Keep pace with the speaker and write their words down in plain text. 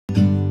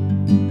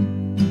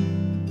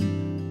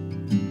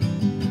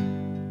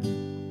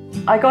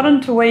I got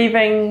into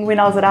weaving when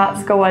I was at art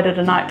school. I did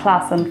a night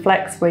class in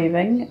flax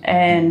weaving,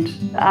 and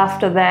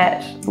after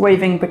that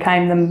weaving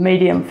became the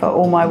medium for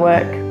all my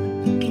work.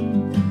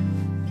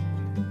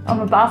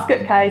 I'm a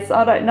basket case,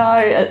 I don't know,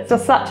 it's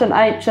just such an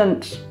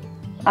ancient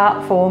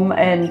art form,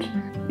 and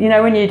you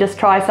know when you just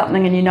try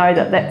something and you know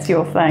that that's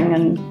your thing,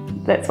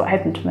 and that's what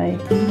happened to me.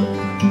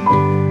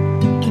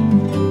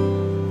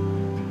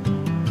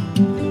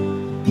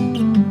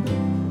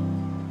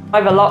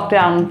 Over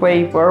lockdown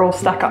we were all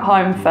stuck at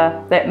home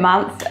for that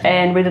month,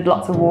 and we did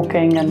lots of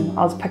walking, and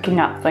I was picking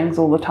up things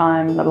all the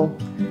time, little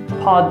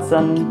pods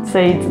and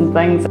seeds and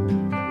things.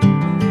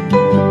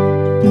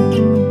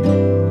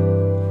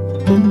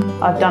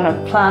 I've done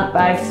a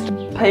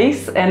plant-based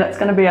piece, and it's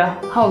going to be a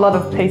whole lot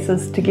of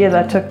pieces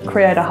together to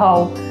create a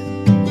whole.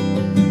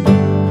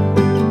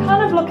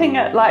 Kind of looking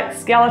at like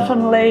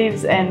skeleton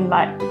leaves and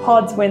like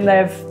pods when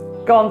they've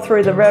gone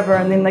through the river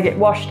and then they get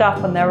washed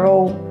up and they're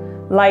all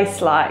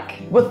lace-like.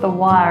 With the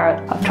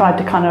wire, I've tried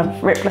to kind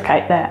of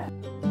replicate that.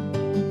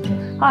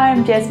 Hi,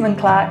 I'm Jasmine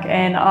Clark,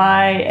 and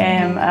I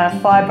am a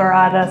fibre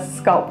artist,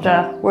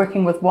 sculptor,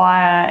 working with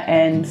wire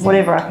and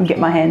whatever I can get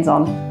my hands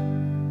on.